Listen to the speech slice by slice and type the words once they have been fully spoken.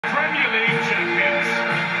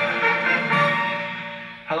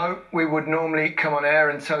we would normally come on air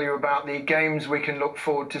and tell you about the games we can look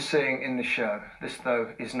forward to seeing in the show. This,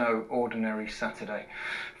 though, is no ordinary Saturday.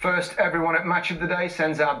 First, everyone at Match of the Day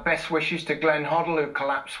sends our best wishes to Glenn Hoddle, who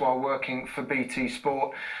collapsed while working for BT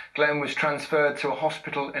Sport. Glenn was transferred to a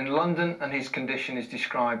hospital in London and his condition is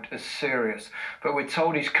described as serious, but we're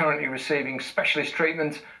told he's currently receiving specialist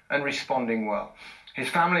treatment and responding well. His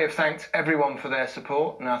family have thanked everyone for their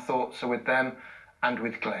support, and our thoughts are with them and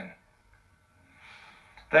with Glenn.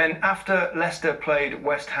 Then, after Leicester played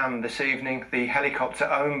West Ham this evening, the helicopter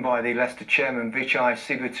owned by the Leicester chairman Vichai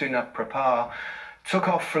Srivaddhanaprabha took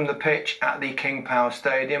off from the pitch at the King Power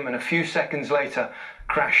Stadium and a few seconds later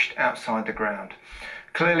crashed outside the ground.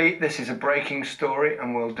 Clearly, this is a breaking story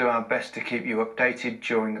and we'll do our best to keep you updated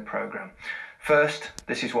during the programme. First,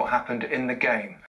 this is what happened in the game.